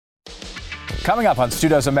Coming up on Stu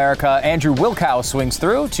Does America, Andrew Wilkow swings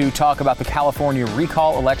through to talk about the California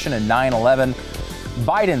recall election and 9/11.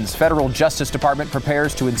 Biden's federal Justice Department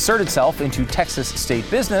prepares to insert itself into Texas state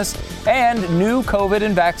business, and new COVID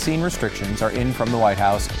and vaccine restrictions are in from the White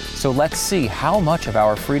House. So let's see how much of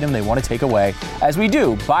our freedom they want to take away as we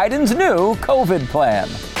do Biden's new COVID plan.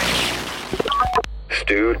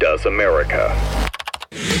 Stu Does America.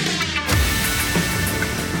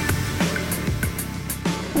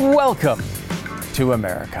 Welcome to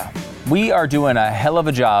America. We are doing a hell of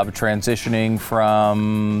a job transitioning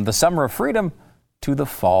from the summer of freedom to the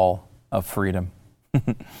fall of freedom.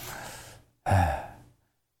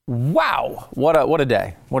 Wow, what a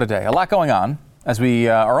day. What a day. A lot going on as we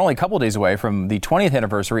are only a couple days away from the 20th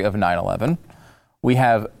anniversary of 9/11. We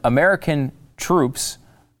have American troops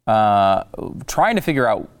trying to figure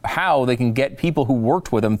out how they can get people who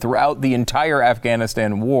worked with them throughout the entire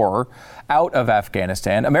Afghanistan war out of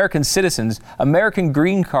Afghanistan. American citizens, American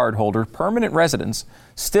green card holders, permanent residents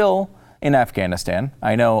still in Afghanistan.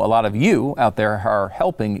 I know a lot of you out there are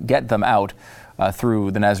helping get them out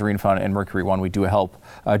through the Nazarene Fund and Mercury One. We do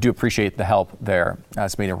appreciate the help there.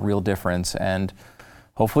 It's made a real difference, and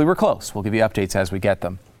hopefully we're close. We'll give you updates as we get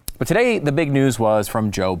them. But today, the big news was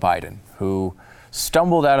from Joe Biden, who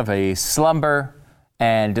stumbled out of a slumber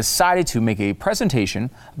and decided to make a presentation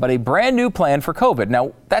about a brand new plan for COVID.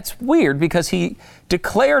 Now, that's weird because he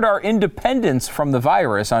declared our independence from the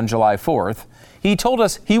virus on July 4th. He told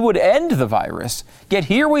us he would end the virus. Yet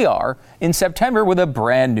here we are in September with a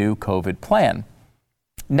brand new COVID plan.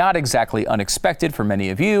 Not exactly unexpected for many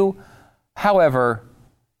of you. However,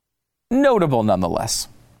 notable nonetheless.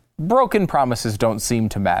 Broken promises don't seem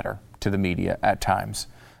to matter to the media at times.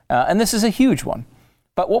 And this is a huge one.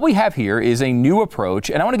 But what we have here is a new approach,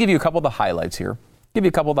 and I want to give you a couple of the highlights here.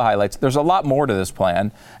 There's a lot more to this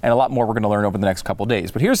plan, and a lot more we're going to learn over the next couple of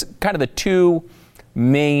days. But here's kind of the two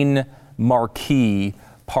main marquee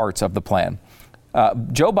parts of the plan.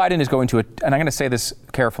 Joe Biden is going to, and I'm going to say this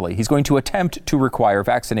carefully, he's going to attempt to require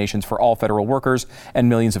vaccinations for all federal workers and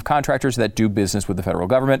millions of contractors that do business with the federal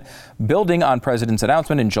government, building on President's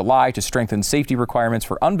announcement in July to strengthen safety requirements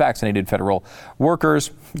for unvaccinated federal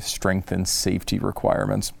workers. Strengthen safety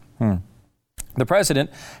requirements. The president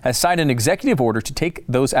has signed an executive order to take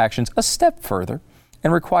those actions a step further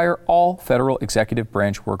and require all federal executive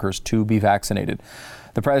branch workers to be vaccinated.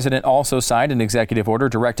 The president also signed an executive order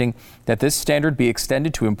directing that this standard be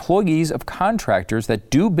extended to employees of contractors that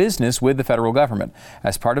do business with the federal government.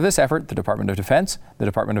 As part of this effort, the Department of Defense, the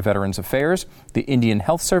Department of Veterans Affairs, the Indian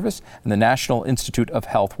Health Service, and the National Institute of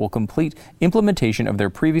Health will complete implementation of their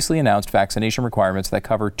previously announced vaccination requirements that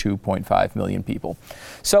cover 2.5 million people.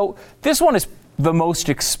 So this one is the most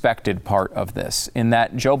expected part of this, in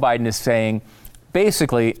that Joe Biden is saying,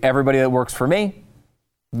 basically, everybody that works for me,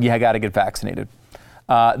 you got to get vaccinated.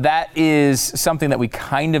 That is something that we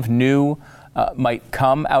kind of knew might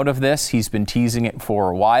come out of this. He's been teasing it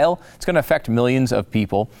for a while. It's going to affect millions of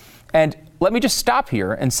people. And let me just stop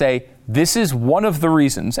here and say this is one of the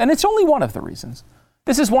reasons, and it's only one of the reasons.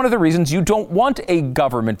 This is one of the reasons you don't want a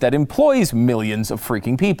government that employs millions of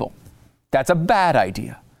freaking people. That's a bad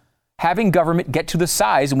idea. Having government get to the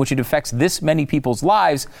size in which it affects this many people's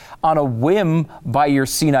lives on a whim by your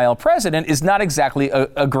senile president is not exactly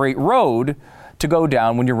a great road to go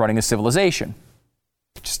down when you're running a civilization.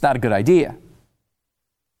 Just not a good idea.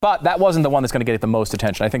 But that wasn't the one that's going to get the most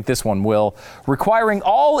attention. I think this one will. Requiring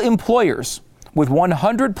all employers with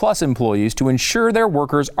 100 plus employees to ensure their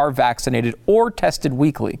workers are vaccinated or tested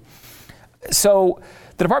weekly. So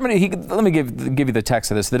the department, let me give you the text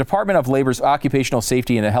of this. The Department of Labor's Occupational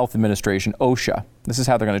Safety and Health Administration, OSHA, this is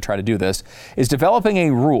how they're going to try to do this, is developing a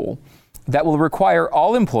rule that will require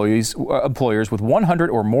all employers with 100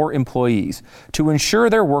 or more employees to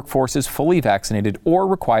ensure their workforce is fully vaccinated, or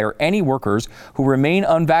require any workers who remain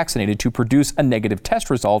unvaccinated to produce a negative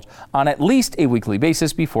test result on at least a weekly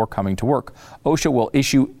basis before coming to work. OSHA will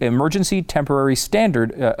issue Emergency Temporary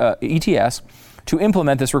Standard, ETS, to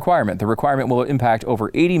implement this requirement. The requirement will impact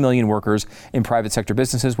over 80 million workers in private sector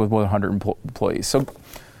businesses with 100 employees. So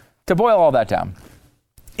to boil all that down,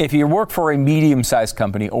 if you work for a medium-sized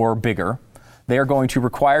company or bigger, they are going to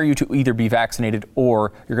require you to either be vaccinated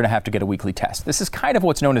or you're going to have to get a weekly test. This is kind of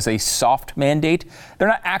what's known as a soft mandate. They're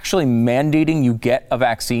not actually mandating you get a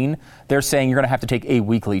vaccine. They're saying you're going to have to take a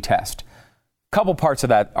weekly test. A couple parts of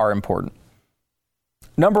that are important.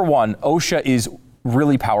 Number one, OSHA is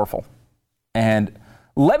really powerful. And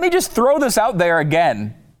let me just throw this out there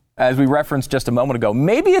again, as we referenced just a moment ago.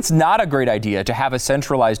 Maybe it's not a great idea to have a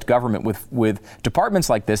centralized government with departments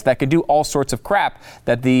like this that can do all sorts of crap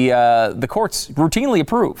that the courts routinely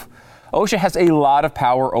approve. OSHA has a lot of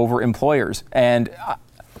power over employers, and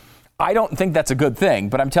I don't think that's a good thing.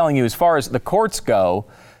 But I'm telling you, as far as the courts go,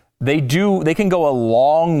 they can go a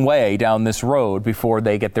long way down this road before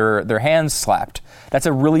they get their hands slapped. That's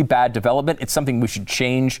a really bad development. It's something we should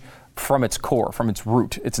change from its core, from its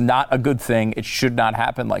root. It's not a good thing. It should not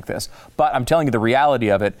happen like this. But I'm telling you, the reality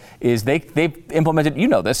of it is they've implemented, you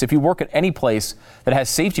know this, if you work at any place that has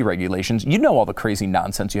safety regulations, you know all the crazy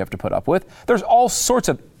nonsense you have to put up with. There's all sorts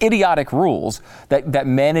of idiotic rules that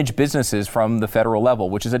manage businesses from the federal level,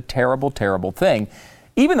 which is a terrible, terrible thing.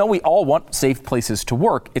 Even though we all want safe places to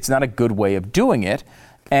work, it's not a good way of doing it.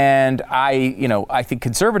 And I think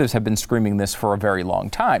conservatives have been screaming this for a very long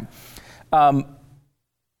time.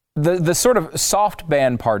 The sort of soft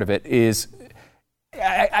ban part of it is,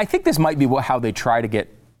 I think this might be how they try to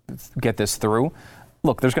get this through.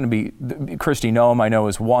 Look, there's going to be, Kristi Noem, I know,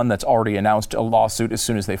 is one that's already announced a lawsuit as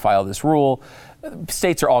soon as they file this rule.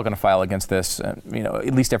 States are all going to file against this.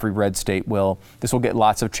 At least every red state will. This will get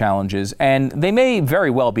lots of challenges, and they may very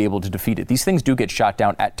well be able to defeat it. These things do get shot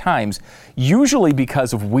down at times, usually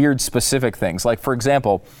because of weird specific things. Like, for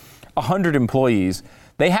example, 100 employees,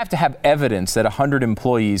 they have to have evidence that 100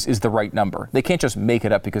 employees is the right number. They can't just make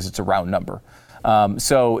it up because it's a round number.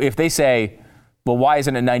 So if they say, well, why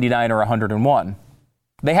isn't it 99 or 101?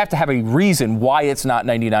 They have to have a reason why it's not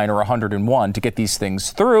 99 or 101 to get these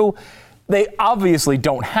things through. They obviously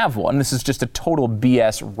don't have one. This is just a total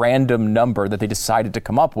BS random number that they decided to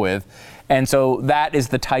come up with. And so that is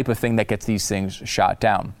the type of thing that gets these things shot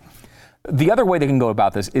down. The other way they can go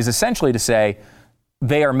about this is essentially to say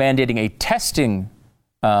they are mandating a testing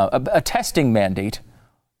mandate.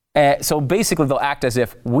 So basically they'll act as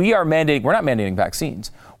if we're not mandating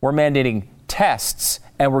vaccines. We're mandating tests,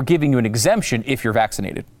 and we're giving you an exemption if you're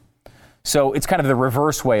vaccinated. So it's kind of the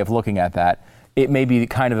reverse way of looking at that. It may be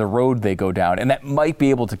kind of the road they go down, and that might be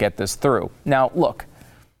able to get this through. Now, look,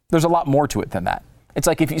 there's a lot more to it than that. It's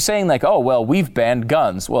like if you're saying like, oh, well, we've banned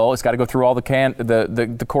guns. Well, it's got to go through all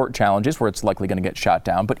the court challenges where it's likely going to get shot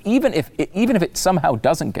down. But even if it somehow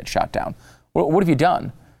doesn't get shot down, what have you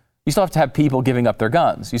done? You still have to have people giving up their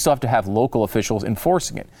guns. You still have to have local officials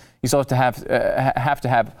enforcing it. You still have to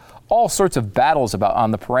have all sorts of battles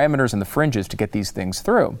on the parameters and the fringes to get these things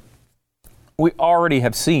through. We already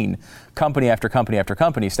have seen company after company after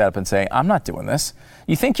company stand up and say, I'm not doing this.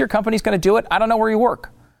 You think your company's going to do it? I don't know where you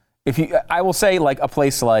work. I will say, like a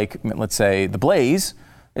place like, let's say, the Blaze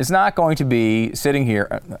is not going to be sitting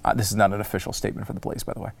here. This is not an official statement for the Blaze,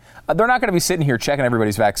 by the way. They're not going to be sitting here checking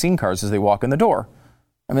everybody's vaccine cards as they walk in the door.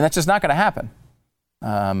 I mean, that's just not going to happen.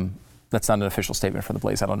 That's not an official statement for the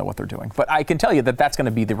Blaze. I don't know what they're doing. But I can tell you that that's going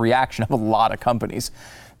to be the reaction of a lot of companies.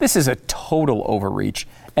 This is a total overreach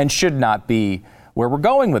and should not be where we're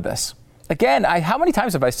going with this. Again, how many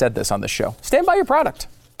times have I said this on this show? Stand by your product.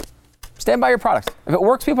 Stand by your product. If it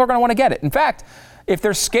works, people are going to want to get it. In fact, if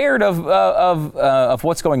they're scared of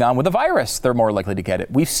what's going on with the virus, they're more likely to get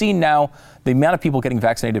it. We've seen now the amount of people getting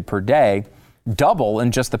vaccinated per day double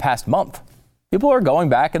in just the past month. People are going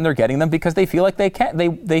back and they're getting them because they feel like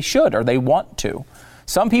they should, or they want to.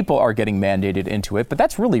 Some people are getting mandated into it, but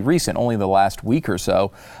that's really recent, only the last week or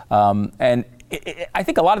so. And I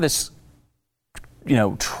think a lot of this,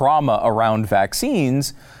 trauma around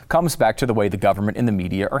vaccines comes back to the way the government and the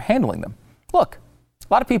media are handling them. Look,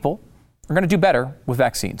 a lot of people are going to do better with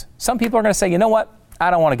vaccines. Some people are going to say, you know what?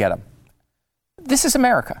 I don't want to get them. This is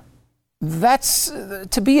America. That's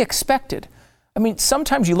to be expected. I mean,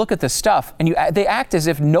 sometimes you look at this stuff and they act as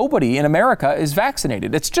if nobody in America is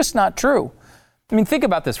vaccinated. It's just not true. I mean, think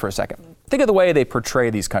about this for a second. Think of the way they portray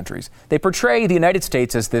these countries. They portray the United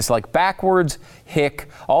States as this like backwards hick,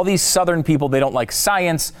 all these southern people, they don't like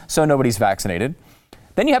science, so nobody's vaccinated.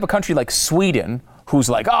 Then you have a country like Sweden who's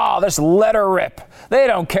like, oh, just let her rip. They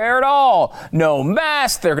don't care at all. No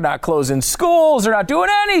masks, they're not closing schools, they're not doing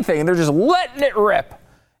anything. They're just letting it rip.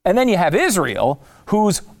 And then you have Israel,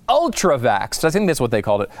 who's ultra-vaxxed. I think that's what they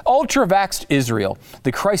called it. Ultra-vaxxed Israel.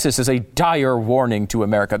 The crisis is a dire warning to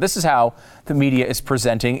America. This is how the media is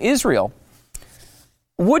presenting Israel.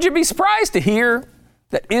 Would you be surprised to hear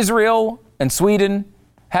that Israel and Sweden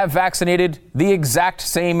have vaccinated the exact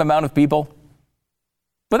same amount of people?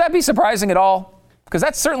 Would that be surprising at all? Because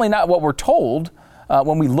that's certainly not what we're told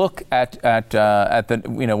when we look at the,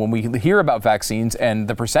 when we hear about vaccines and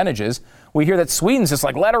the percentages. We hear that Sweden's just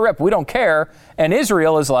like, let her rip, we don't care. And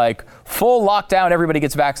Israel is like, full lockdown, everybody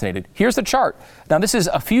gets vaccinated. Here's the chart. Now, this is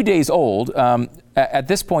a few days old. At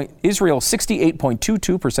this point, Israel,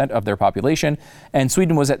 68.22% of their population, and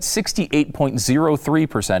Sweden was at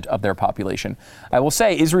 68.03% of their population. I will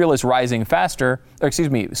say Sweden is rising faster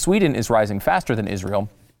than Israel.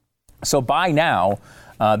 So by now,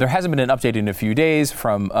 There hasn't been an update in a few days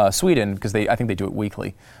from Sweden, because I think they do it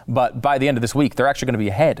weekly. But by the end of this week, they're actually going to be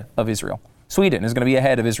ahead of Israel. Sweden is going to be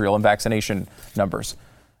ahead of Israel in vaccination numbers.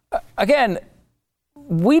 Again,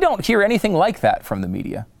 we don't hear anything like that from the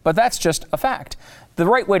media, but that's just a fact. The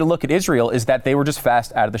right way to look at Israel is that they were just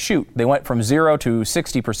fast out of the chute. They went from 0 to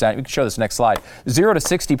 60%. We can show this next slide. 0 to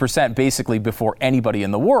 60% basically before anybody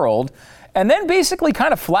in the world, and then basically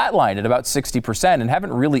kind of flatlined at about 60% and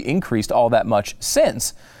haven't really increased all that much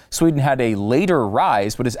since. Sweden had a later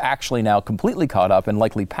rise, but is actually now completely caught up and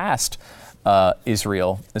likely passed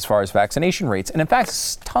Israel as far as vaccination rates. And in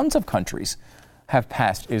fact, tons of countries have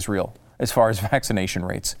passed Israel as far as vaccination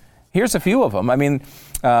rates. Here's a few of them. I mean,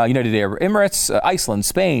 United Arab Emirates, Iceland,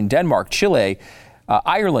 Spain, Denmark, Chile,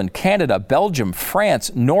 Ireland, Canada, Belgium,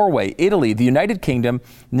 France, Norway, Italy, the United Kingdom,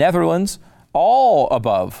 Netherlands, all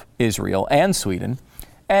above Israel and Sweden.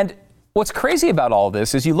 And what's crazy about all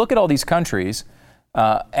this is you look at all these countries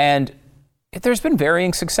and there's been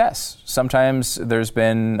varying success. Sometimes there's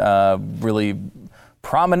been really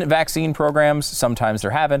prominent vaccine programs. Sometimes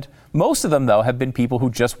there haven't. Most of them, though, have been people who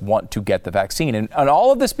just want to get the vaccine. And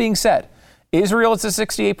all of this being said, Israel is at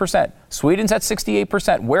 68%. Sweden's at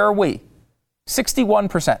 68%. Where are we?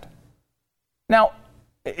 61%. Now,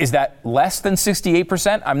 is that less than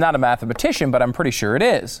 68%? I'm not a mathematician, but I'm pretty sure it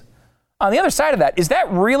is. On the other side of that, is that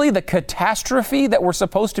really the catastrophe that we're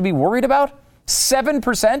supposed to be worried about?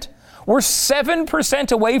 7%? We're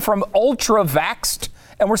 7% away from ultra-vaxxed,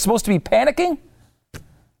 and we're supposed to be panicking?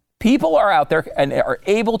 People are out there and are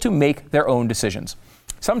able to make their own decisions.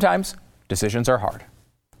 Sometimes decisions are hard.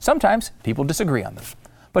 Sometimes people disagree on them.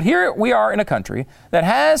 But here we are in a country that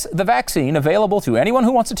has the vaccine available to anyone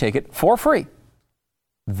who wants to take it for free.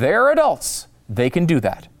 They're adults. They can do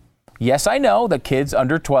that. Yes, I know that kids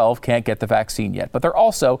under 12 can't get the vaccine yet, but they're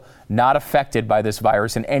also not affected by this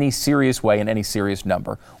virus in any serious way, in any serious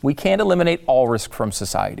number. We can't eliminate all risk from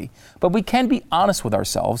society, but we can be honest with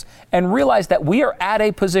ourselves and realize that we are at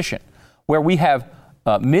a position where we have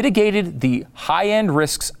mitigated the high-end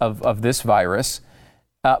risks of this virus,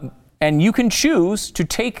 and you can choose to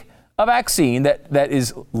take a vaccine that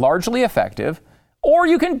is largely effective, or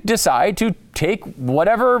you can decide to take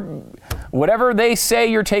whatever they say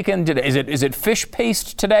you're taking today. Is it fish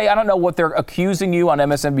paste today? I don't know what they're accusing you on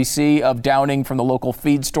MSNBC of downing from the local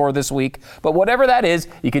feed store this week. But whatever that is,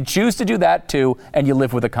 you can choose to do that too, and you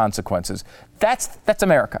live with the consequences. That's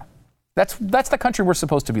America. That's the country we're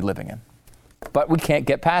supposed to be living in. But we can't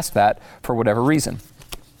get past that for whatever reason.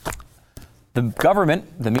 The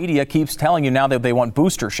government, the media, keeps telling you now that they want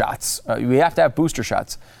booster shots. We have to have booster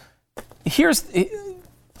shots.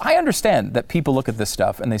 I understand that people look at this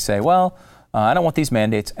stuff and they say, well, I don't want these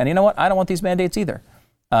mandates. And you know what? I don't want these mandates either.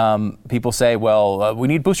 People say, well, we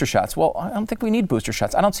need booster shots. Well, I don't think we need booster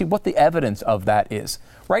shots. I don't see what the evidence of that is.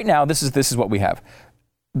 Right now, this is what we have.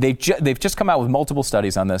 They've just come out with multiple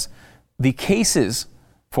studies on this. The cases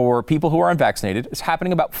for people who are unvaccinated is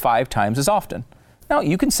happening about 5 times as often. Now,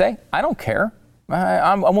 you can say, I don't care.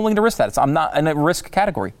 I'm willing to risk that. I'm not in a risk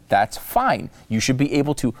category. That's fine. You should be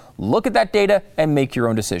able to look at that data and make your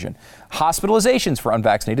own decision. Hospitalizations for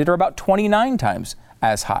unvaccinated are about 29 times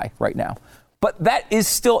as high right now. But that is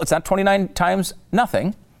still, it's not 29 times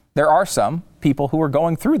nothing. There are some people who are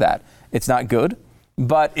going through that. It's not good,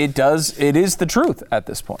 but it is the truth at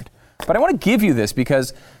this point. But I want to give you this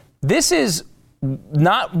because this is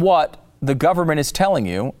not what the government is telling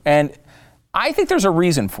you, and I think there's a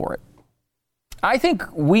reason for it. I think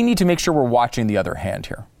we need to make sure we're watching the other hand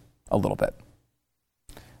here a little bit.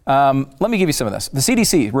 Let me give you some of this. The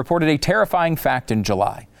CDC reported a terrifying fact in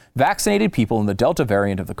July. Vaccinated people in the Delta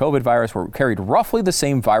variant of the COVID virus were carried roughly the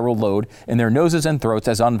same viral load in their noses and throats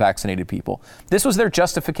as unvaccinated people. This was their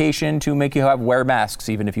justification to make you wear masks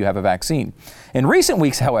even if you have a vaccine. In recent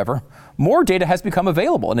weeks, however, more data has become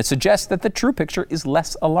available, and it suggests that the true picture is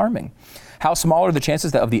less alarming. How small are the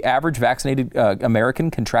chances of the average vaccinated American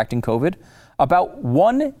contracting COVID? About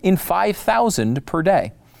 1 in 5,000 per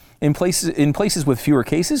day. In places with fewer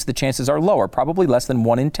cases, the chances are lower, probably less than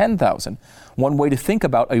 1 in 10,000. One way to think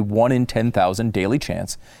about a 1 in 10,000 daily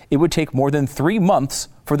chance, it would take more than 3 months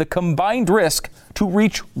for the combined risk to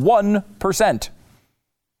reach 1%.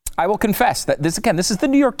 I will confess that this is the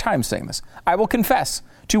New York Times saying this. I will confess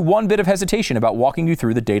to one bit of hesitation about walking you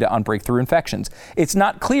through the data on breakthrough infections. It's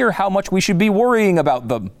not clear how much we should be worrying about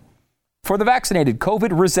them. For the vaccinated,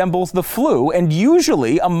 COVID resembles the flu, and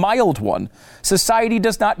usually a mild one. Society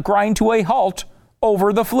does not grind to a halt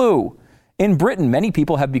over the flu. In Britain, many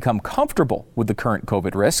people have become comfortable with the current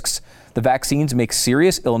COVID risks. The vaccines make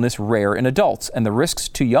serious illness rare in adults, and the risks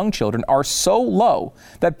to young children are so low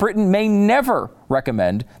that Britain may never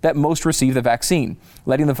recommend that most receive the vaccine.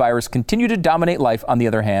 Letting the virus continue to dominate life, on the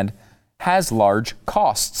other hand, has large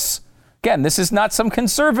costs. Again, this is not some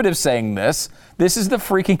conservative saying this. This is the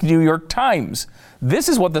freaking New York Times. This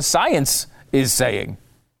is what the science is saying.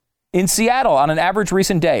 In Seattle, on an average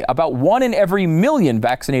recent day, about 1 in every million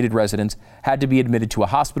vaccinated residents had to be admitted to a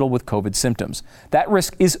hospital with COVID symptoms. That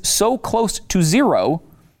risk is so close to zero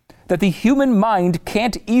that the human mind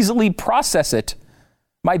can't easily process it.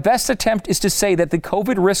 My best attempt is to say that the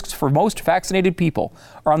COVID risks for most vaccinated people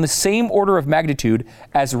are on the same order of magnitude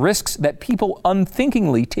as risks that people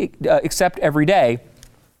unthinkingly accept every day,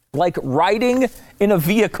 like riding in a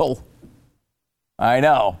vehicle. I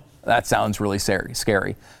know, that sounds really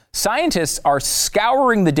scary. Scientists are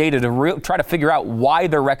scouring the data to try to figure out why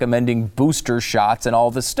they're recommending booster shots and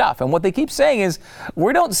all this stuff. And what they keep saying is,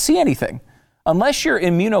 we don't see anything. Unless you're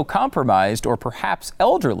immunocompromised or perhaps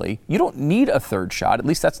elderly, you don't need a third shot. At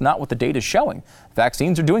least that's not what the data is showing.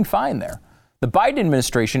 Vaccines are doing fine there. The Biden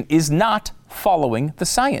administration is not following the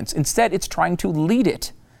science. Instead, it's trying to lead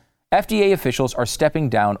it. FDA officials are stepping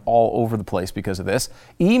down all over the place because of this.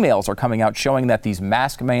 Emails are coming out showing that these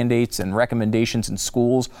mask mandates and recommendations in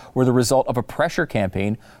schools were the result of a pressure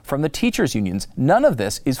campaign from the teachers' unions. None of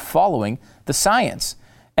this is following the science.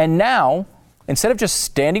 And now, instead of just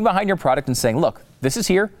standing behind your product and saying, look, this is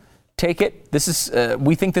here, take it, this is,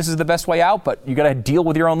 we think this is the best way out, but you got to deal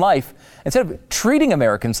with your own life. Instead of treating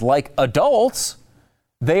Americans like adults,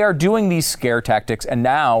 they are doing these scare tactics, and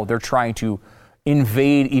now they're trying to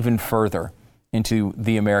invade even further into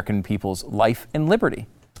the American people's life and liberty.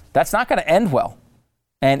 That's not going to end well.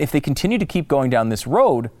 And if they continue to keep going down this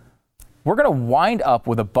road, we're going to wind up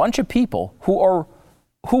with a bunch of people who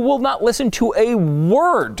will not listen to a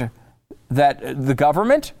word that the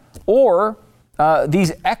government or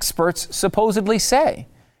these experts supposedly say.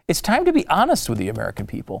 It's time to be honest with the American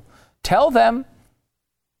people. Tell them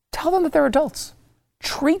that they're adults.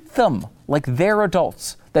 Treat them like they're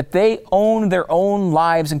adults, that they own their own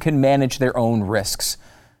lives and can manage their own risks.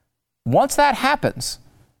 Once that happens,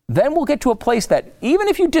 then we'll get to a place that even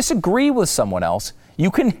if you disagree with someone else, you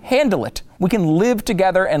can handle it. We can live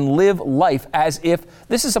together and live life as if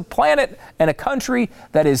this is a planet and a country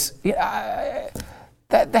that is that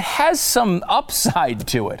has some upside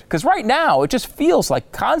to it. Because right now, it just feels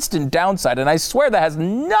like constant downside. And I swear that has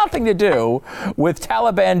nothing to do with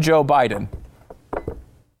Taliban Joe Biden.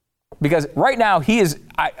 Because right now, he's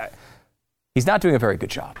not doing a very good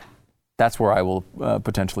job. That's where I will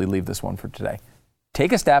potentially leave this one for today.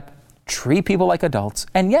 Take a step, treat people like adults,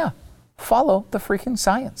 and follow the freaking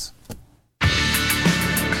science. Who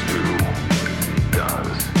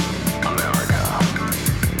does America?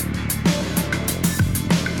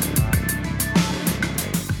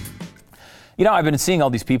 You know, I've been seeing all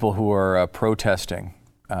these people who are protesting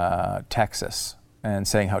Texas and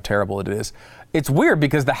saying how terrible it is. It's weird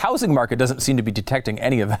because the housing market doesn't seem to be detecting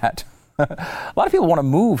any of that. A lot of people want to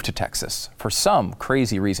move to Texas for some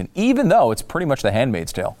crazy reason, even though it's pretty much the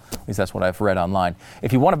Handmaid's Tale. At least that's what I've read online.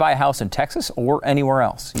 If you want to buy a house in Texas or anywhere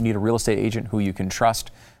else, you need a real estate agent who you can trust.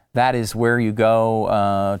 That is where you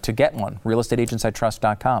go to get one,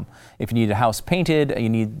 realestateagentsitrust.com. If you need a house painted, you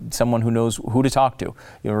need someone who knows who to talk to.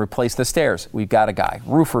 You'll replace the stairs. We've got a guy.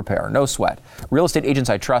 Roof repair, no sweat.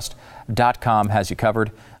 Realestateagentsitrust.com has you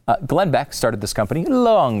covered. Glenn Beck started this company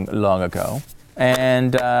long ago,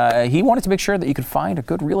 and he wanted to make sure that you could find a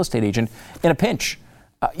good real estate agent in a pinch.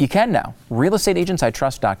 You can now.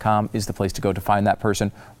 Realestateagentsitrust.com is the place to go to find that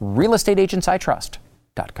person.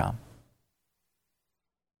 Realestateagentsitrust.com.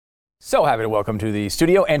 So happy to welcome to the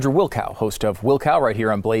studio Andrew Wilkow, host of Wilkow right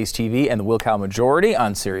here on Blaze TV and the Wilkow Majority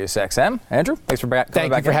on Sirius XM. Andrew, thanks for coming back.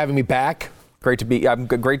 Thank you for having me back. Great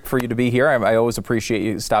for you to be here. I always appreciate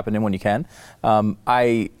you stopping in when you can.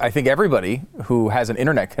 I think everybody who has an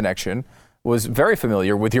internet connection was very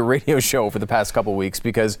familiar with your radio show for the past couple weeks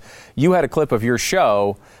because you had a clip of your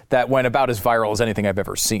show that went about as viral as anything I've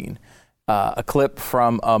ever seen. A clip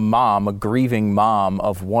from a grieving mom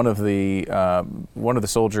of one of the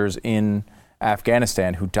soldiers in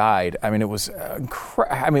Afghanistan who died. I mean, it was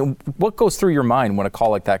what goes through your mind when a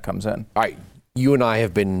call like that comes in? All right, you and I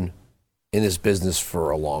have been in this business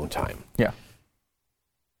for a long time. Yeah.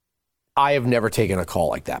 I have never taken a call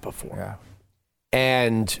like that before. Yeah.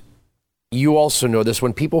 And you also know this,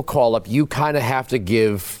 when people call up, you kind of have to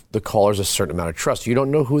give the callers a certain amount of trust. You don't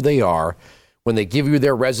know who they are. When they give you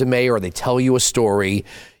their resume or they tell you a story,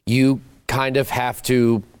 you kind of have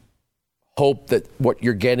to hope that what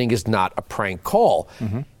you're getting is not a prank call.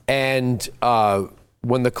 Mm-hmm. And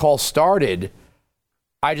when the call started,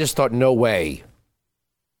 I just thought, no way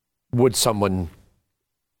would someone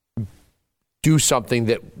do something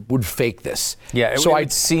that would fake this. Yeah,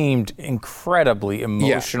 it seemed incredibly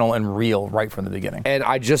emotional and real right from the beginning. And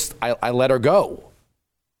I let her go.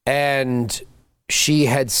 And she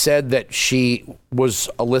had said that she was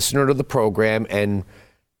a listener to the program and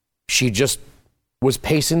she just was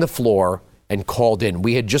pacing the floor and called in.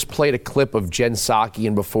 We had just played a clip of Jen Psaki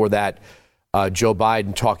and before that, Joe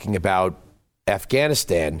Biden talking about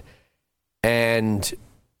Afghanistan. And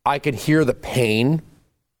I could hear the pain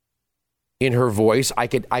in her voice. I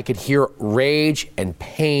could hear rage and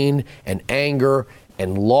pain and anger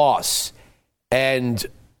and loss. And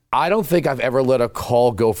I don't think I've ever let a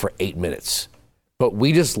call go for 8 minutes, but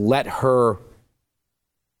we just let her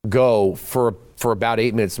go for about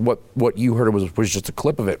 8 minutes. What you heard was just a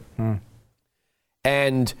clip of it.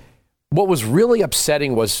 And what was really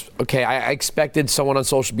upsetting was, okay, I expected someone on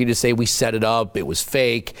social media to say we set it up, it was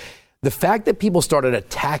fake. The fact that people started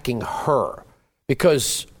attacking her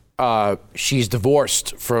because she's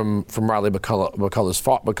divorced from Riley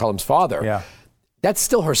McCollum's father. That's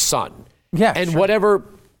still her son. And whatever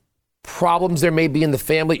problems there may be in the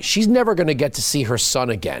family, she's never going to get to see her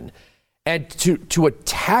son again. And to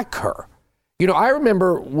attack her, I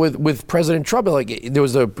remember with President Trump, like there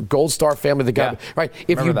was a Gold Star family that got right.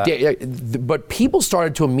 But people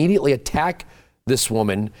started to immediately attack this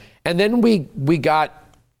woman, and then we got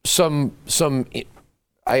some.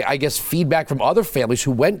 I guess feedback from other families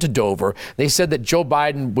who went to Dover. They said that Joe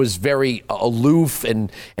Biden was very aloof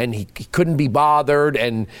and he couldn't be bothered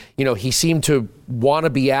and, he seemed to want to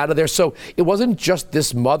be out of there. So it wasn't just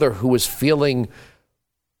this mother who was feeling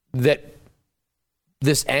that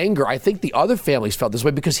this anger. I think the other families felt this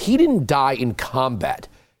way because he didn't die in combat.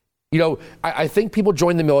 I think people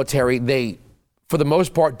join the military. They, for the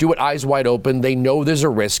most part, do it eyes wide open. They know there's a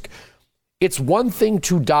risk. It's one thing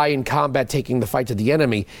to die in combat taking the fight to the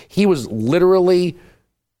enemy. He was literally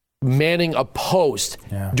manning a post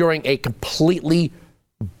during a completely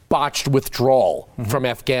botched withdrawal from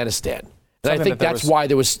Afghanistan. And I think that's why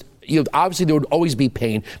there was, obviously there would always be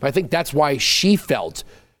pain, but I think that's why she felt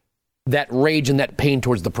that rage and that pain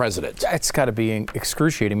towards the president. It's got to be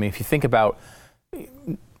excruciating. I mean, if you think about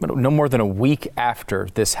no more than a week after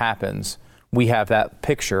this happens, we have that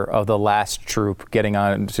picture of the last troop getting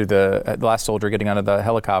onto the last soldier getting onto the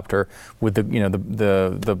helicopter with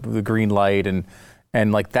the green light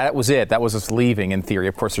and like that was it. That was us leaving in theory.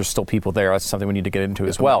 Of course, there's still people there. That's something we need to get into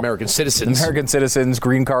as well. American citizens,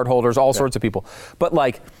 green card holders, all sorts of people. But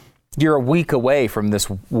like you're a week away from this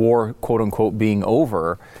war, quote unquote, being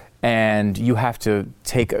over, and you have to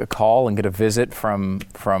take a call and get a visit from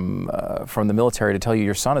the military to tell you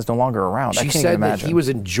your son is no longer around. I can't even imagine. That he was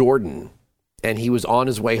in Jordan. And he was on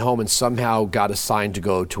his way home and somehow got assigned to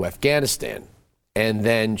go to Afghanistan. And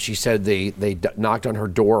then she said they knocked on her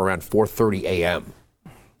door around 4:30 a.m.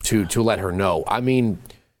 to let her know. I mean,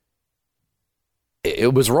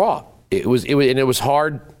 it was raw. It was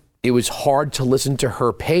hard. It was hard to listen to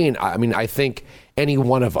her pain. I mean, I think any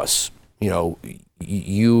one of us,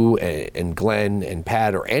 you and Glenn and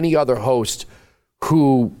Pat or any other host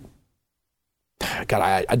who,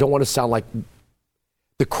 God, I don't want to sound like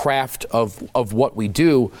the craft of what we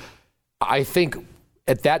do. I think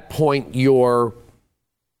at that point you're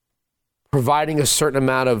providing a certain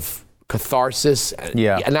amount of catharsis.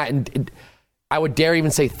 And I would dare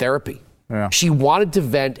even say therapy. She wanted to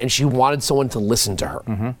vent and she wanted someone to listen to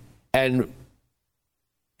her. And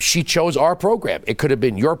she chose our program. It could have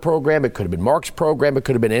been your program. It could have been Mark's program. It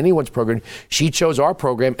could have been anyone's program. She chose our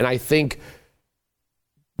program. And I think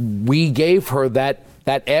we gave her that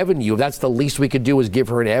avenue. That's the least we could do is give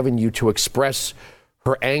her an avenue to express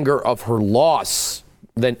her anger of her loss.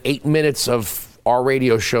 Then 8 minutes of our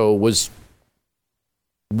radio show was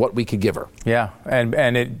what we could give her. Yeah, and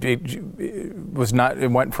it was not. It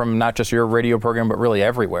went from not just your radio program, but really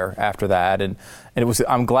everywhere after that. And it was.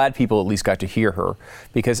 I'm glad people at least got to hear her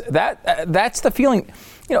because that's the feeling.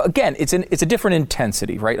 Again, it's a different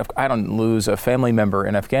intensity, right? I don't lose a family member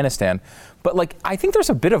in Afghanistan, but like I think there's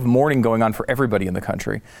a bit of mourning going on for everybody in the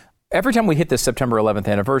country. Every time we hit this September 11th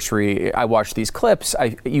anniversary, I watch these clips.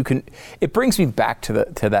 It brings me back to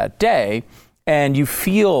that day, and you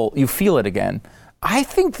feel it again. I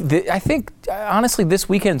think honestly, this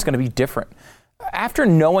weekend is going to be different. After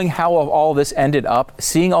knowing how all this ended up,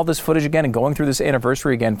 seeing all this footage again and going through this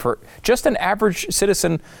anniversary again for just an average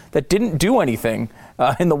citizen that didn't do anything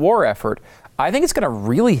in the war effort, I think it's going to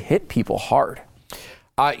really hit people hard.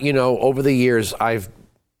 Over the years, I've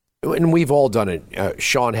and we've all done it.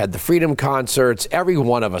 Sean had the Freedom Concerts. Every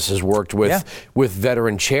one of us has worked with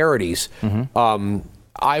veteran charities.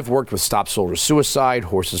 I've worked with Stop Soldier Suicide,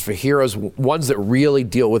 Horses for Heroes, ones that really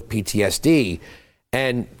deal with PTSD.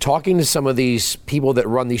 And talking to some of these people that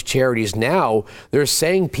run these charities now, they're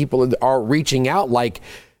saying people are reaching out like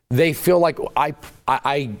they feel like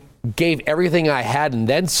I gave everything I had and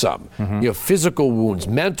then some. Physical wounds,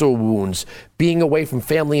 mental wounds, being away from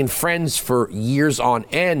family and friends for years on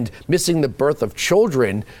end, missing the birth of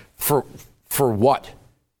children for what?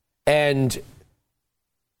 And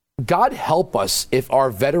God help us if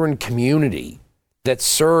our veteran community that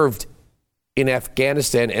served in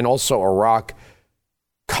Afghanistan and also Iraq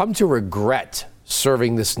come to regret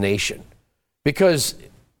serving this nation. Because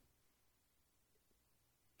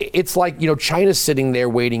it's like, China's sitting there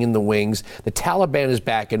waiting in the wings. The Taliban is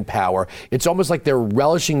back in power. It's almost like they're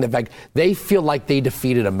relishing the fact they feel like they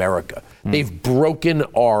defeated America. They've broken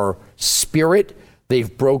our spirit.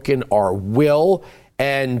 They've broken our will.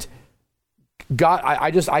 And God,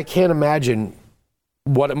 I can't imagine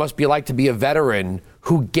what it must be like to be a veteran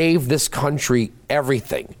who gave this country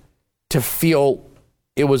everything to feel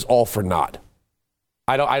it was all for naught.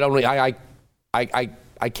 I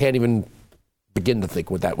can't even begin to think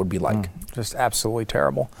what that would be like. Just absolutely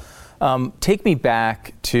terrible. Take me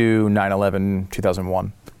back to 9/11,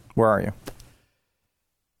 2001. Where are you?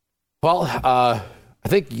 Well, I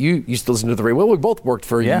think you used to listen to the radio. Well, we both worked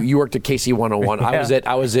for you. You worked at KC 101.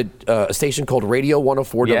 I was at a station called Radio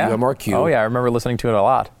 104 WMRQ. Oh yeah, I remember listening to it a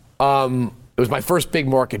lot. It was my first big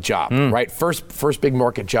market job, right? First big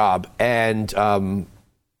market job, and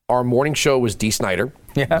our morning show was Dee Snider,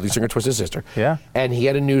 lead singer Twisted Sister. Yeah, and he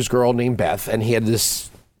had a news girl named Beth, and he had this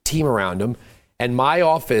team around him. And my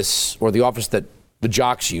office, or the office that the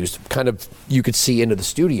jocks used, kind of you could see into the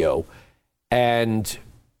studio, and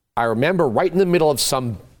I remember right in the middle of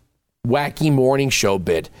some wacky morning show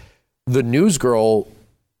bit, the news girl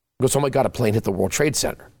goes, "Oh my God, a plane hit the World Trade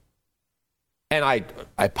Center." And I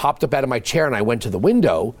popped up out of my chair and I went to the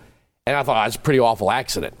window and I thought, that's a pretty awful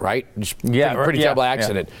accident, right? Pretty terrible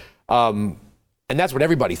accident. And that's what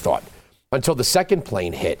everybody thought until the second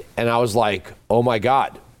plane hit. And I was like, oh my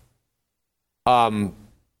God. Not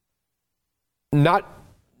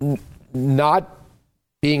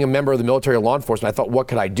being a member of the military or law enforcement, I thought, what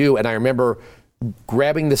could I do? And I remember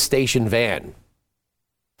grabbing the station van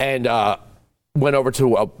and went over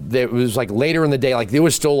to, it was like later in the day, like there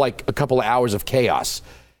was still like a couple of hours of chaos.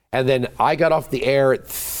 And then I got off the air at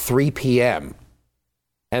 3 p.m.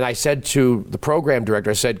 And I said to the program director,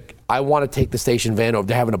 I said, I want to take the station van over.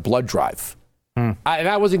 They're having a blood drive. And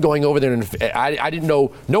I wasn't going over there, and I didn't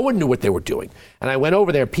know, no one knew what they were doing. And I went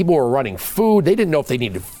over there, people were running food. They didn't know if they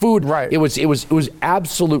needed food. Right. It was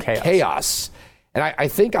absolute chaos. And I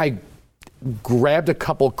think I grabbed a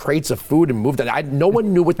couple crates of food and moved it. No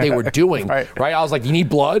one knew what they were doing. right. I was like, you need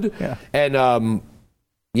blood? Yeah. And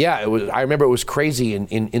it was. I remember it was crazy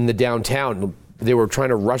in the downtown. They were trying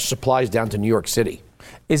to rush supplies down to New York City.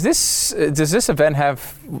 Does this event have,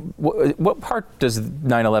 what part does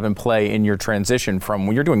 9/11 play in your transition from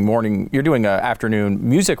when you're doing afternoon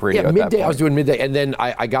music radio? Yeah, midday. I was doing midday, and then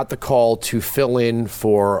I got the call to fill in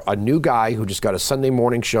for a new guy who just got a Sunday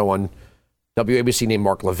morning show on WABC named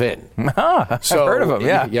Mark Levin. I've heard of him.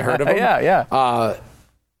 Yeah, you heard of him? Yeah.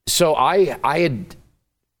 So I had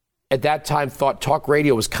at that time thought talk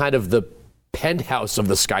radio was kind of the penthouse of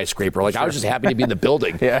the skyscraper. Like I was just happy to be in the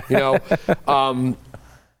building.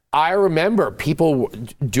 I remember people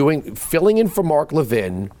filling in for Mark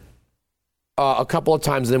Levin a couple of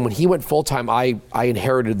times. And then when he went full time, I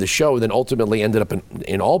inherited the show. And then ultimately ended up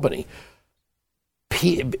in Albany.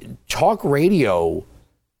 Talk radio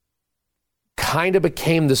kind of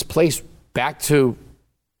became this place, back to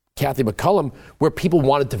Kathy McCullum, where people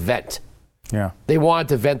wanted to vent. Yeah, they wanted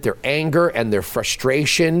to vent their anger and their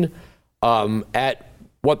frustration at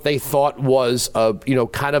what they thought was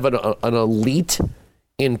kind of an elite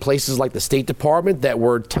in places like the State Department that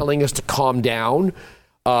were telling us to calm down.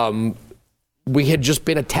 We had just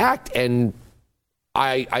been attacked, and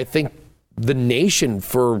I think the nation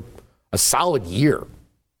for a solid year,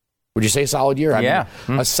 would you say a solid year?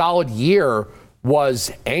 A solid year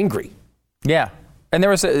was angry. Yeah. And it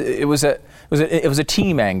was a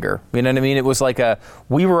team anger. You know what I mean? It was like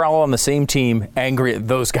we were all on the same team, angry at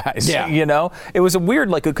those guys. Yeah. You know, it was a weird,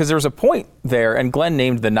 because there was a point there, and Glenn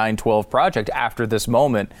named the 9/12 Project after this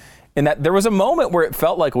moment, in that there was a moment where it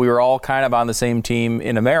felt like we were all kind of on the same team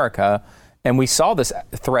in America, and we saw this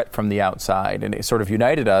threat from the outside, and it sort of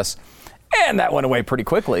united us. And that went away pretty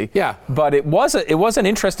quickly. Yeah. But it was an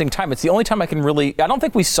interesting time. It's the only time I don't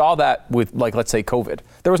think we saw that with, like, let's say COVID.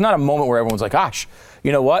 There was not a moment where everyone's like, gosh,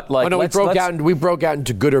 you know what? Like, we broke out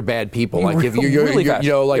into good or bad people. Like, if you're really fast.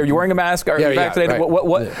 Are you wearing a mask? Are you vaccinated? Right.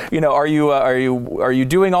 What? You know, are you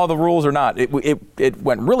doing all the rules or not? It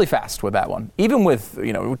went really fast with that one. Even with,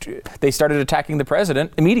 you know, they started attacking the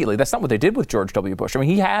president immediately. That's not what they did with George W. Bush. I mean,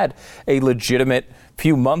 he had a legitimate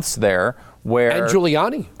few months there where... And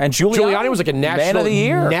Giuliani. Giuliani was like a Man of the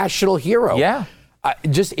Year. national hero. Yeah.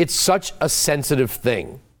 It's such a sensitive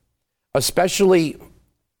thing, especially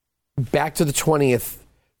back to the 20th,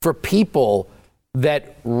 for people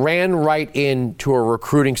that ran right into a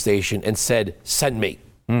recruiting station and said, send me.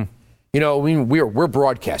 You know, I mean, we're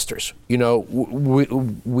broadcasters. You know,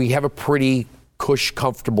 we have a pretty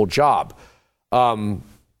comfortable job.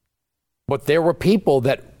 But there were people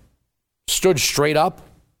that stood straight up,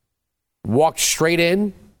 walked straight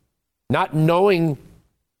in, not knowing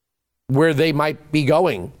where they might be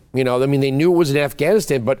going. You know, I mean, they knew it was in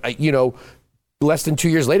Afghanistan, but, you know, less than 2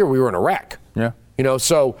 years later, we were in Iraq. Yeah. You know,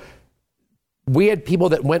 so we had people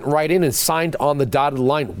that went right in and signed on the dotted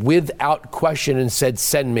line without question and said,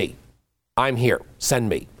 send me. I'm here. Send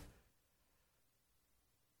me.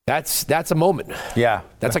 That's a moment. Yeah.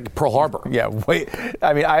 That's like Pearl Harbor. Yeah.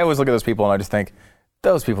 I mean, I always look at those people and I just think,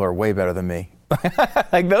 those people are way better than me.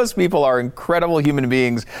 Like, those people are incredible human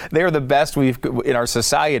beings. They are the best in our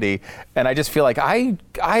society. And I just feel like I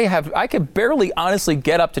can barely honestly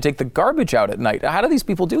get up to take the garbage out at night. How do these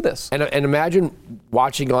people do this? And imagine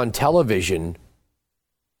watching on television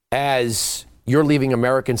as you're leaving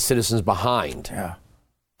American citizens behind. Yeah.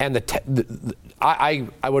 And I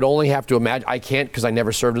would only have to imagine, I can't because I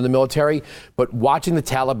never served in the military, but watching the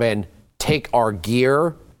Taliban take our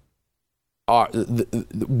gear,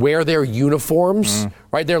 wear their uniforms,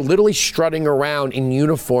 right? They're literally strutting around in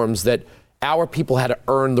uniforms that our people had to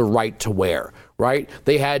earn the right to wear, right?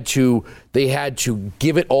 They had to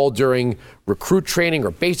give it all during recruit training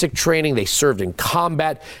or basic training. They served in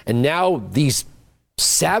combat, and now these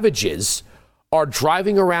savages are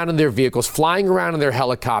driving around in their vehicles, flying around in their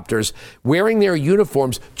helicopters, wearing their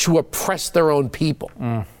uniforms to oppress their own people.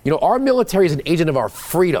 You know, our military is an agent of our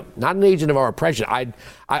freedom, not an agent of our oppression.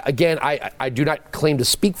 I do not claim to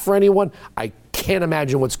speak for anyone. I can't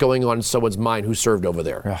imagine what's going on in someone's mind who served over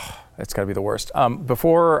there. It's got to be the worst.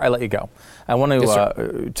 Before I let you go, I want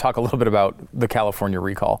to talk a little bit about the California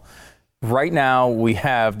recall. Right now, we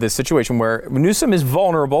have this situation where Newsom is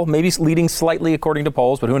vulnerable, maybe leading slightly according to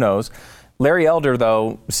polls, but who knows? Larry Elder,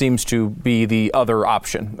 though, seems to be the other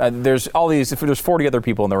option. There's 40 other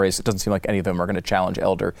people in the race, it doesn't seem like any of them are going to challenge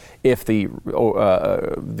Elder if the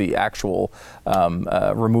actual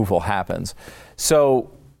removal happens. So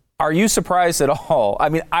are you surprised at all? I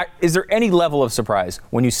mean, is there any level of surprise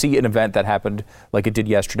when you see an event that happened like it did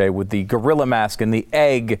yesterday with the gorilla mask and the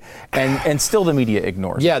egg, and still the media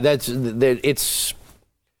ignores? Yeah,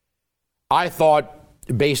 I thought,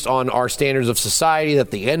 based on our standards of society, that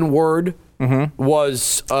the N-word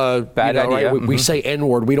was bad idea. Right? We say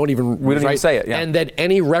N-word, we don't even say it. Yeah. And that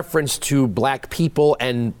any reference to black people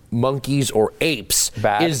and monkeys or apes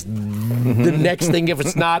is the next thing if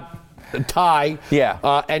it's not a tie.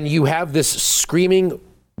 Yeah. And you have this screaming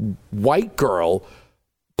white girl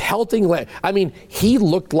pelting. I mean, he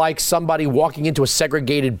looked like somebody walking into a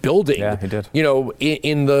segregated building. Yeah, he did. You know,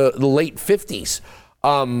 in the late 50s.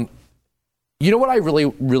 You know what I really,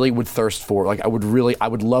 really would thirst for? Like, I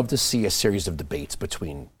would love to see a series of debates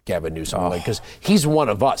between Gavin Newsom, because he's one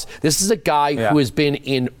of us. This is a guy who has been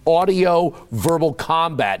in audio verbal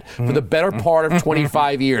combat for the better part of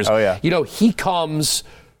 25 years. Oh, yeah. You know, he comes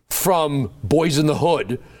from Boys in the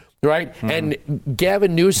Hood, right? And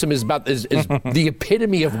Gavin Newsom is the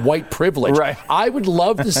epitome of white privilege. Right. I would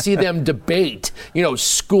love to see them debate, you know,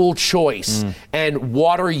 school choice and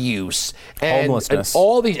water use and homelessness, and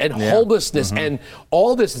all these, and homelessness and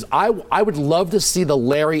all this. I would love to see the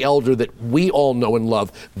Larry Elder that we all know and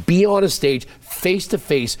love be on a stage face to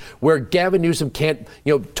face where Gavin Newsom can't,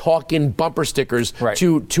 you know, talk in bumper stickers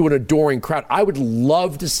to an adoring crowd. I would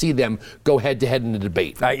love to see them go head to head in a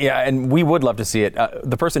debate. Yeah, and we would love to see it.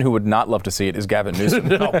 The person who would not love to see it is Gavin Newsom.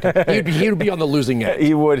 No, he'd be on the losing end.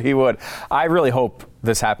 He would. I really hope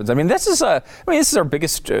this happens. I mean, this is our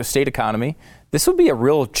biggest state economy. This would be a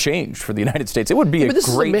real change for the United States. It would be a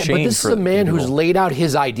great change. But this is a man who's laid out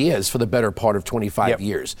his ideas for the better part of 25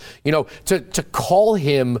 years. You know, to call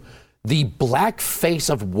him the black face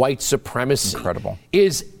of white supremacy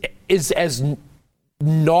is as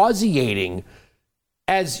nauseating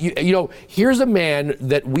as, you know, here's a man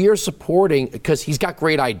that we are supporting because he's got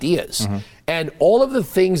great ideas. And all of the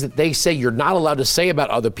things that they say you're not allowed to say about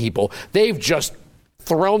other people, they've just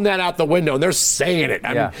thrown that out the window, and they're saying it.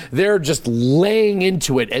 I mean, they're just laying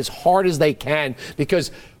into it as hard as they can,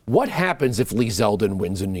 because what happens if Lee Zeldin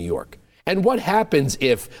wins in New York? And what happens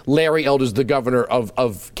if Larry Elder's the governor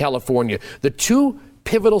of California? The two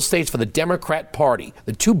pivotal states for the Democrat Party,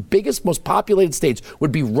 the two biggest, most populated states,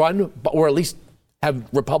 would be run, or at least have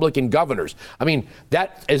Republican governors. I mean,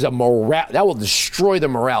 that is a morale that will destroy the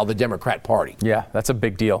morale of the Democrat Party. Yeah, that's a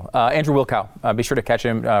big deal. Andrew Wilkow, be sure to catch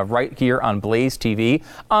him right here on Blaze TV,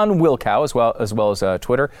 on Wilkow as well as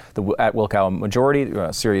Twitter, at Wilkow Majority,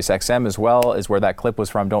 Sirius XM as well is where that clip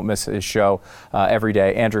was from. Don't miss his show every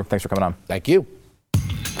day. Andrew, thanks for coming on. Thank you.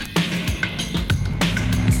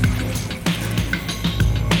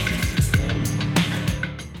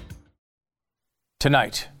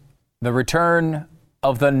 Tonight, the return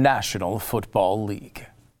of the National Football League.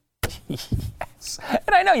 Yes.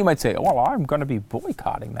 And I know you might say, well, I'm going to be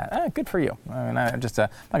boycotting that. Good for you. I mean, I'm not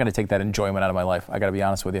going to take that enjoyment out of my life. I got to be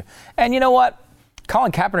honest with you. And you know what?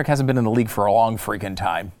 Colin Kaepernick hasn't been in the league for a long freaking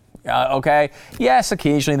time. Okay? Yes,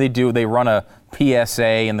 occasionally they do. They run a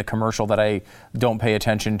PSA in the commercial that I don't pay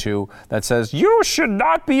attention to that says, you should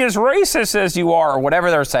not be as racist as you are, or whatever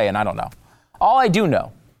they're saying. I don't know. All I do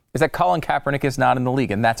know is that Colin Kaepernick is not in the league,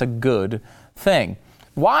 and that's a good thing.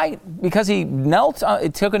 Why? Because he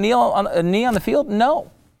took a knee on the field?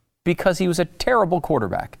 No, because he was a terrible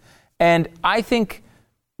quarterback. And I think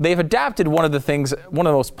they've adapted one of the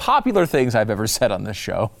most popular things I've ever said on this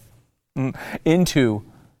show into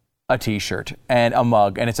a t-shirt and a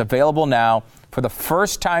mug, and it's available now. For the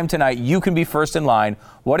first time tonight, you can be first in line.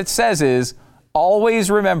 What it says is,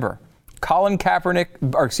 always remember, before Colin Kaepernick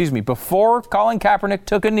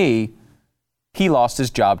took a knee, he lost his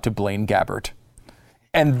job to Blaine Gabbert.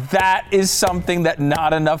 And that is something that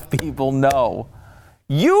not enough people know.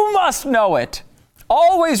 You must know it.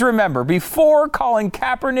 Always remember, before Colin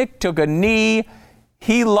Kaepernick took a knee,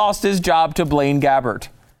 he lost his job to Blaine Gabbert.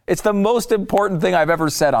 It's the most important thing I've ever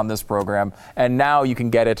said on this program, and now you can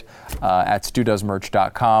get it at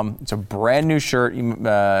StuDoesMerch.com. It's a brand new shirt.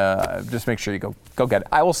 Just make sure you go get it.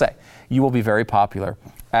 I will say, you will be very popular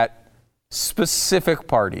at specific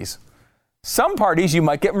parties. Some parties you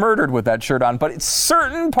might get murdered with that shirt on, but it's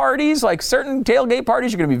certain parties, like certain tailgate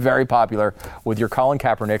parties, you're going to be very popular with your Colin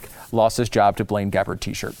Kaepernick lost his job to Blaine Gabbert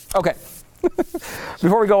t-shirt. Okay.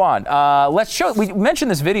 Before we go on, we mentioned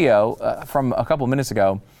this video from a couple of minutes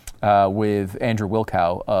ago with Andrew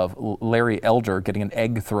Wilkow of Larry Elder getting an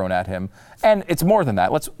egg thrown at him, and it's more than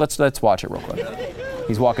that. Let's watch it real quick.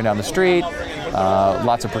 He's walking down the street,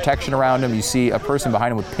 lots of protection around him. You see a person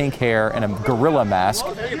behind him with pink hair and a gorilla mask,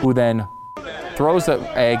 who then throws the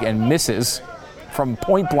egg and misses from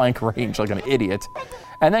point blank range like an idiot,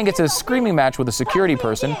 and then gets a screaming match with a security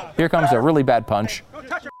person. Here comes a really bad punch.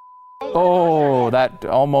 Oh, that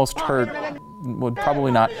almost hurt. Would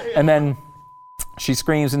probably not. And then she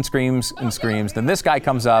screams and screams and screams. Then this guy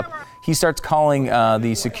comes up. He starts calling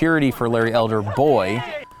the security for Larry Elder boy.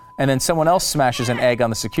 And then someone else smashes an egg on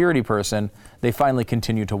the security person. They finally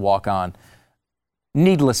continue to walk on.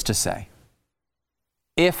 Needless to say,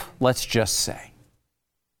 if, let's just say,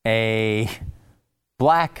 a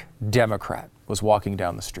black Democrat was walking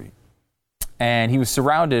down the street and he was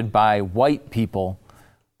surrounded by white people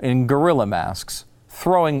in gorilla masks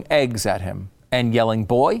throwing eggs at him and yelling,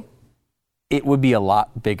 boy, it would be a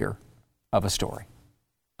lot bigger of a story.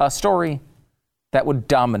 A story that would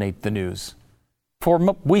dominate the news for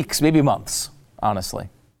weeks, maybe months, honestly.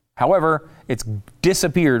 However, it's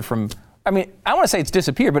disappeared from, I want to say it's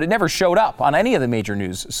disappeared, but it never showed up on any of the major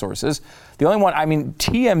news sources. The only one,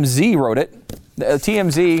 TMZ wrote it.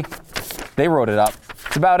 TMZ, they wrote it up.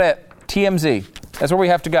 That's about it. TMZ. That's where we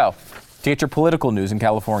have to go to get your political news in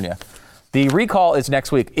California. The recall is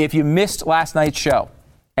next week. If you missed last night's show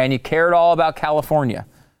and you cared all about California,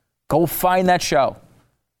 go find that show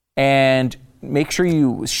and make sure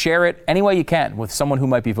you share it any way you can with someone who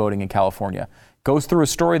might be voting in California. Goes through a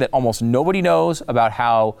story that almost nobody knows about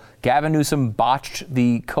how Gavin Newsom botched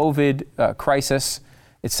the COVID crisis.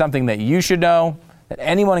 It's something that you should know, that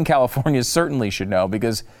anyone in California certainly should know,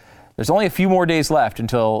 because there's only a few more days left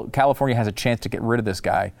until California has a chance to get rid of this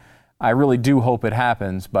guy. I really do hope it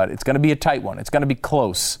happens, but it's going to be a tight one. It's going to be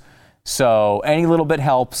close. So any little bit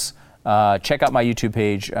helps. Check out my YouTube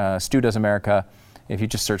page, Stu Does America. If you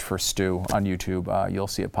just search for Stu on YouTube, you'll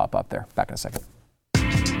see it pop up there. Back in a second.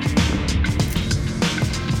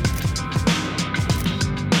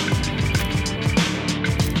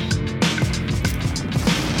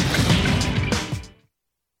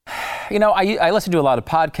 You know, I listen to a lot of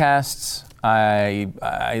podcasts.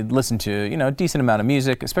 I listen to, a decent amount of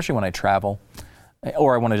music, especially when I travel,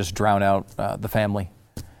 or I want to just drown out the family.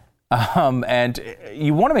 And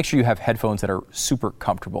you want to make sure you have headphones that are super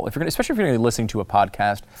comfortable. Especially if you're going to be listening to a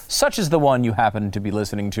podcast, such as the one you happen to be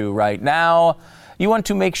listening to right now, you want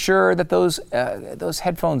to make sure that those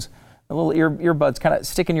headphones, the little earbuds, kind of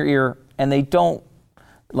stick in your ear, and they don't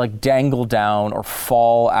like dangle down or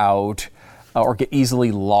fall out or get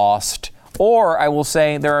easily lost. Or I will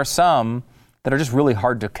say there are some that are just really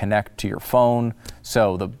hard to connect to your phone.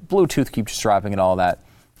 So the Bluetooth keeps dropping and all that.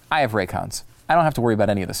 I have Raycons. I don't have to worry about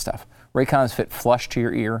any of this stuff. Raycons fit flush to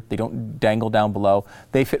your ear. They don't dangle down below.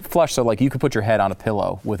 They fit flush, so like you could put your head on a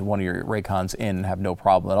pillow with one of your Raycons in and have no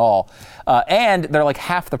problem at all. And they're like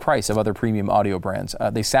half the price of other premium audio brands.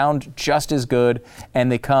 They sound just as good,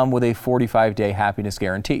 and they come with a 45-day happiness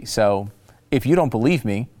guarantee. So if you don't believe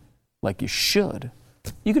me, like you should,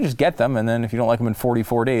 you can just get them, and then if you don't like them in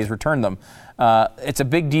 44 days, return them. It's a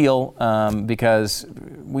big deal because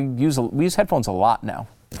we use headphones a lot now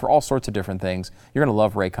for all sorts of different things. You're going to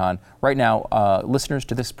love Raycon. Right now, listeners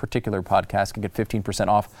to this particular podcast can get 15%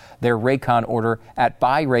 off their Raycon order at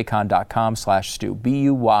buyraycon.com/Stu.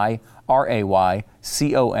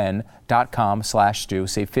 BUYRAYCON.com/Stu.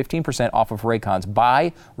 Save 15% off of Raycons.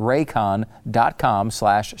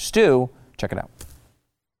 Buyraycon.com/Stu. Check it out.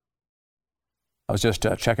 I was just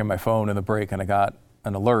checking my phone in the break, and I got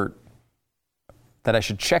an alert that I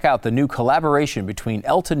should check out the new collaboration between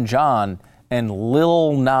Elton John and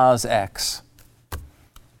Lil Nas X.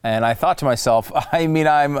 And I thought to myself,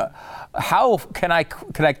 how can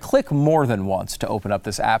I click more than once to open up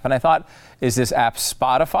this app? And I thought, is this app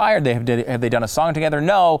Spotify, or have they done a song together?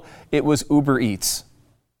 No, it was Uber Eats.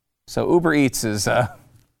 So Uber Eats is, I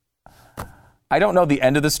don't know the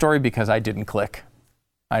end of the story because I didn't click.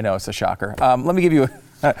 I know, it's a shocker. Let me give you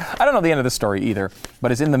I don't know the end of the story either,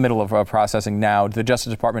 but it's in the middle of processing now. The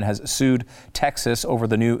Justice Department has sued Texas over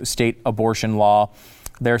the new state abortion law.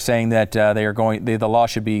 They're saying that the law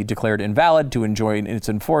should be declared invalid to enjoy its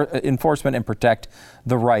enforcement and protect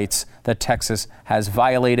the rights that Texas has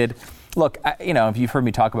violated. Look, if you've heard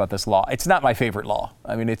me talk about this law, it's not my favorite law.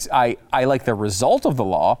 I mean, I like the result of the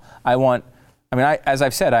law. As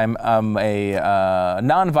I've said, I'm a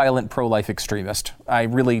nonviolent pro-life extremist.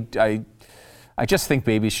 I just think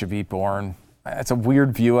babies should be born. It's a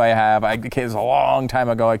weird view I have. It was a long time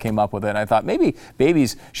ago I came up with it, and I thought maybe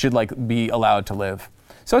babies should be allowed to live.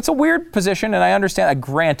 So it's a weird position, and I understand.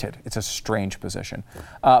 Granted, it's a strange position.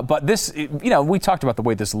 But this, we talked about the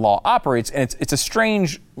way this law operates, and it's a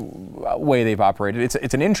strange way they've operated.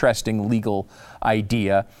 It's an interesting legal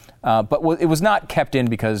idea, but it was not kept in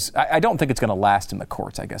because I don't think it's going to last in the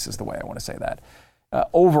courts, I guess is the way I want to say that.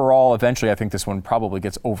 Overall, eventually, I think this one probably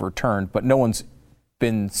gets overturned, but no one's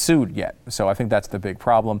been sued yet. So I think that's the big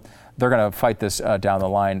problem. They're going to fight this down the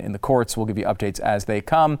line in the courts. We'll give you updates as they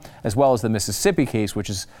come, as well as the Mississippi case, which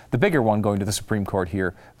is the bigger one going to the Supreme Court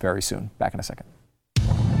here very soon. Back in a second.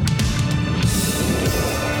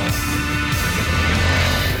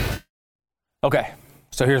 Okay,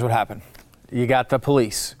 so here's what happened. You got the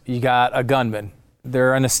police. You got a gunman.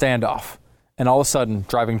 They're in a standoff. And all of a sudden,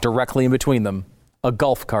 driving directly in between them, a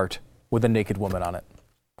golf cart with a naked woman on it.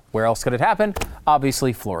 Where else could it happen?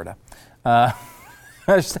 Obviously, Florida. By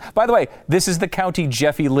the way, this is the county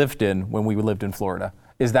Jeffy lived in when we lived in Florida.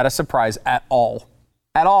 Is that a surprise at all?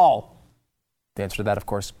 At all? The answer to that, of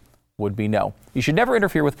course, would be no. You should never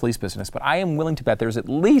interfere with police business, but I am willing to bet there's at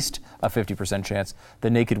least a 50% chance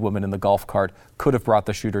the naked woman in the golf cart could have brought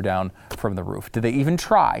the shooter down from the roof. Did they even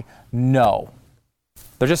try? No.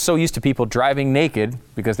 They're just so used to people driving naked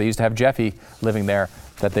because they used to have Jeffy living there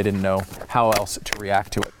that they didn't know how else to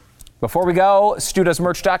react to it. Before we go,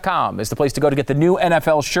 StuDoesMerch.com is the place to go to get the new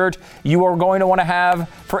NFL shirt you are going to want to have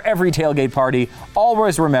for every tailgate party.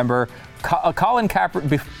 Always remember, before Colin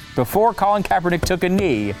Kaepernick took a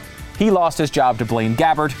knee, he lost his job to Blaine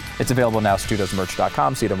Gabbert. It's available now,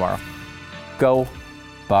 StuDoesMerch.com. See you tomorrow. Go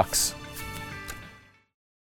Bucks.